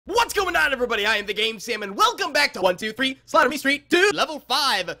What's going on, everybody? I am TheGameSalmon. Welcome back to 123 Slaughter Me Street 2 Level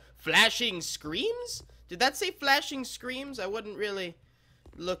 5 Flashing Screams? Did that say flashing screams? I wasn't really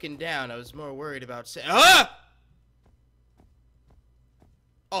looking down. I was more worried about saying Oh,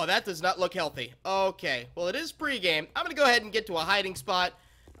 that does not look healthy. Okay, well, it is pregame. I'm gonna go ahead and get to a hiding spot.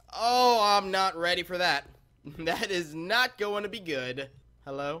 Oh, I'm not ready for that. That is not going to be good.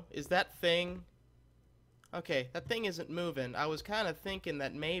 Hello? Is that thing... Okay, that thing isn't moving. I was kind of thinking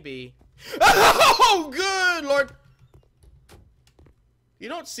that maybe... Oh, good Lord! You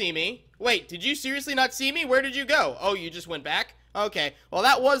don't see me. Wait, did you seriously not see me? Where did you go? Oh, you just went back? Okay, well,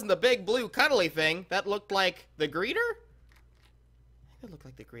 that wasn't the big blue cuddly thing. That looked like the greeter? I think it looked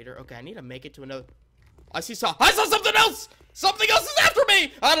like the greeter. Okay, I need to make it to another... I saw something else! Something else is after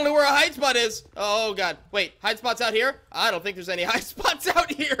me! I don't know where a hide spot is. Oh, God. Wait, hide spots out here? I don't think there's any hide spots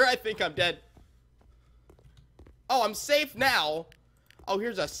out here. I think I'm dead. Oh, I'm safe now. Oh,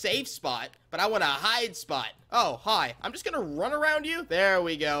 here's a safe spot, but I want a hide spot. Oh, hi. I'm just gonna run around you. There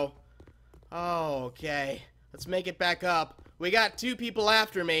we go. Oh, okay. Let's make it back up. We got two people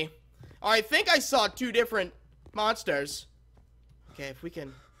after me. Oh, I think I saw two different monsters. Okay, if we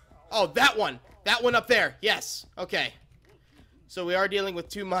can... Oh, that one. That one up there. Yes. Okay. So we are dealing with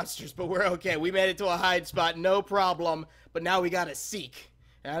two monsters, but we're okay. We made it to a hide spot. No problem. But now we gotta seek.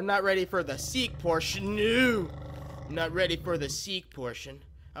 And I'm not ready for the seek portion. No. I'm not ready for the seek portion.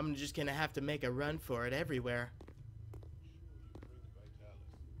 I'm just gonna have to make a run for it everywhere.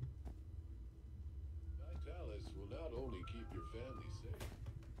 Vitalis will not only keep your family safe.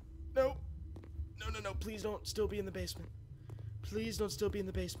 No. No. Please don't still be in the basement. Please don't still be in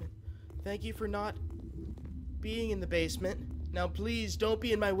the basement. Thank you for not being in the basement. Now please don't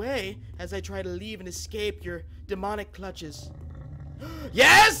be in my way as I try to leave and escape your demonic clutches.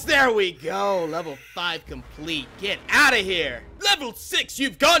 Yes, there we go. Level 5 complete. Get out of here. Level 6,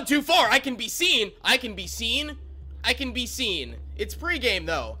 you've gone too far. I can be seen. I can be seen. I can be seen. It's pregame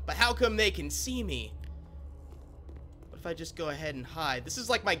though, but how come they can see me? What if I just go ahead and hide? This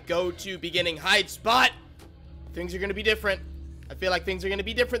is like my go-to beginning hide spot. Things are gonna be different. I feel like things are gonna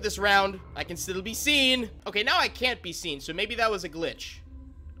be different this round. I can still be seen. Okay, now I can't be seen, so maybe that was a glitch.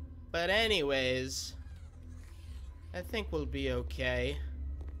 But anyways... I think we'll be okay.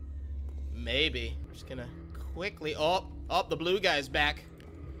 Maybe. We're just gonna quickly... Oh, the blue guy's back.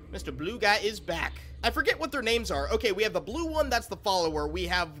 Mr. Blue Guy is back. I forget what their names are. Okay, we have the blue one, that's the follower. We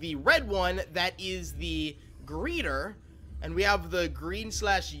have the red one, that is the greeter. And we have the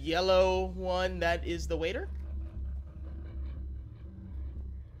green/yellow one, that is the waiter.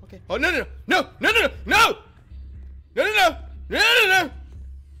 Okay. Oh, no. Oh,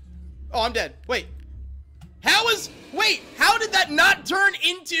 I'm dead. Wait. How did that not turn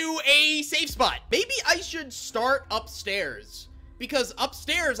into a safe spot? Maybe I should start upstairs. Because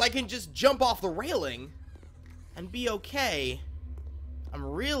upstairs, I can just jump off the railing and be okay. I'm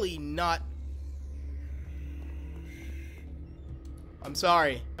really not... I'm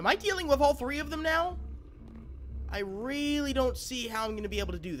sorry. Am I dealing with all three of them now? I really don't see how I'm going to be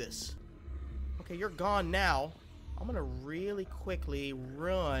able to do this. Okay, you're gone now. I'm going to really quickly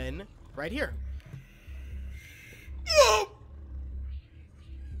run right here.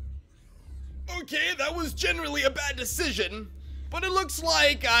 Okay, that was generally a bad decision, but it looks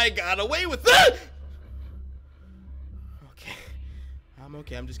like I got away with it. Okay, I'm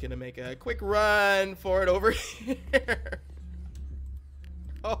okay. I'm just gonna make a quick run for it over here.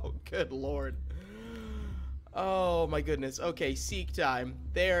 Oh, good Lord. Oh my goodness. Okay, seek time.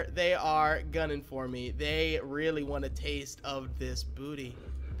 They are gunning for me. They really want a taste of this booty.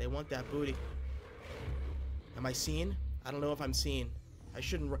 They want that booty. Am I seen? I don't know if I'm seen. I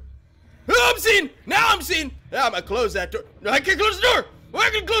shouldn't run. Oh, I'm seen! Now I'm seen! Now I'm gonna close that door. I can close the door! I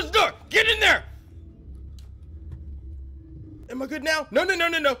can close the door! Get in there! Am I good now? No.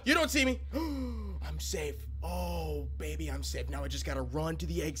 You don't see me. I'm safe. Oh, baby, I'm safe. Now I just gotta run to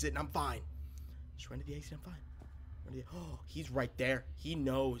the exit and I'm fine. Just run to the exit, I'm fine. Oh, he's right there. He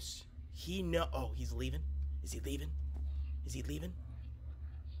knows. Oh, he's leaving? Is he leaving? Is he leaving?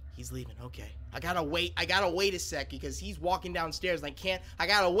 He's leaving. Okay. I gotta wait a sec because he's walking downstairs and I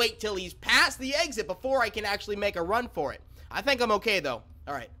gotta wait till he's past the exit before I can actually make a run for it. I think I'm okay though.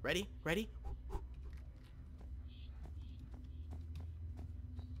 All right. Ready? I think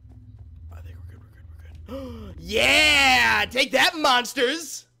we're good. Yeah! Take that,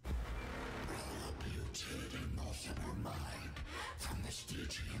 monsters!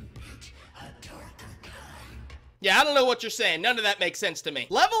 Yeah, I don't know what you're saying. None of that makes sense to me.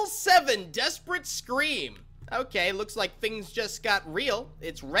 Level 7, Desperate Scream. Okay, looks like things just got real.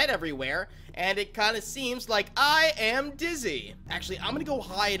 It's red everywhere. and it kind of seems like I am dizzy. Actually, I'm gonna go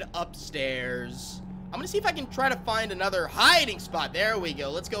hide upstairs. I'm gonna see if I can try to find another hiding spot. There we go.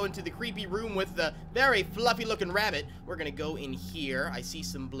 Let's go into the creepy room with the very fluffy looking rabbit. We're gonna go in here. I see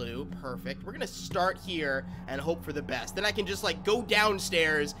some blue. Perfect. We're gonna start here and hope for the best. Then I can just like go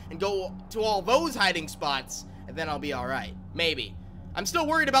downstairs and go to all those hiding spots, and then I'll be all right. Maybe. I'm still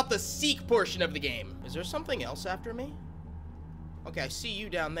worried about the seek portion of the game. Is there something else after me? Okay, I see you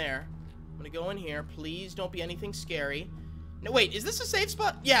down there. I'm gonna go in here. Please don't be anything scary. No, wait, is this a safe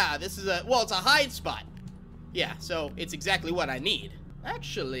spot? Yeah, this is a, well, it's a hide spot. Yeah, so it's exactly what I need.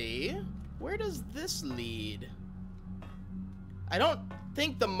 Actually, where does this lead? I don't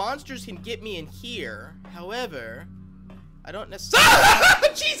think the monsters can get me in here. However, I don't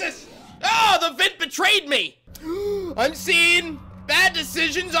necessarily... Jesus! Oh, the vent betrayed me! Unseen! Bad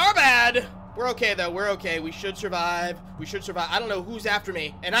decisions are bad! We're okay, though. We're okay. We should survive. We should survive. I don't know who's after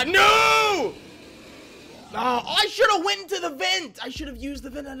me. And I know! Oh, I should have went into the vent. I should have used the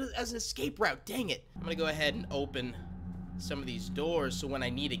vent as an escape route. Dang it. I'm going to go ahead and open some of these doors so when I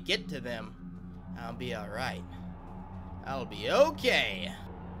need to get to them, I'll be all right. I'll be okay.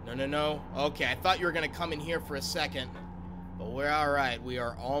 No, no, no. Okay, I thought you were going to come in here for a second. But we're all right. We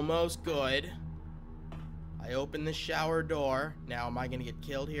are almost good. I opened the shower door. Now, am I going to get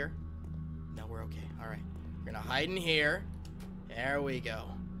killed here? No, we're okay. All right. We're going to hide in here. There we go.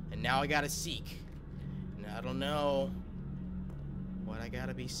 And now I got to seek. I don't know what I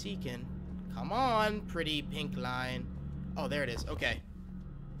gotta be seeking. Come on, pretty pink line. Oh, there it is. Okay.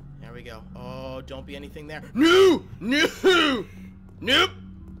 There we go. Oh, don't be anything there. No! No! Nope!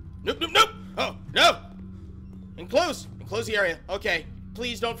 Nope, nope, nope! Oh, no! Enclose! Enclose the area. Okay.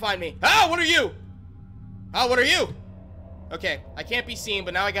 Please don't find me. Ah, what are you? Ah, what are you? Okay, I can't be seen,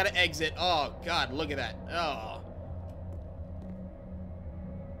 but now I gotta exit. Oh, God, look at that. Oh.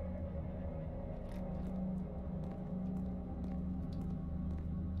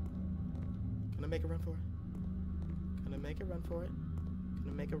 Make a run for it. Gonna make a run for it.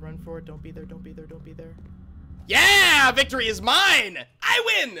 Gonna make a run for it. Don't be there. Don't be there. Don't be there. Yeah! Victory is mine! I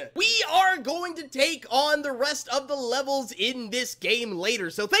win! We are going to take on the rest of the levels in this game later.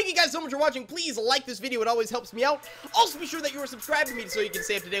 So thank you guys so much for watching. Please like this video. It always helps me out. Also be sure that you are subscribed to me so you can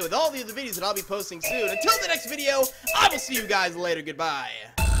stay up to date with all the other videos that I'll be posting soon. Until the next video, I will see you guys later. Goodbye.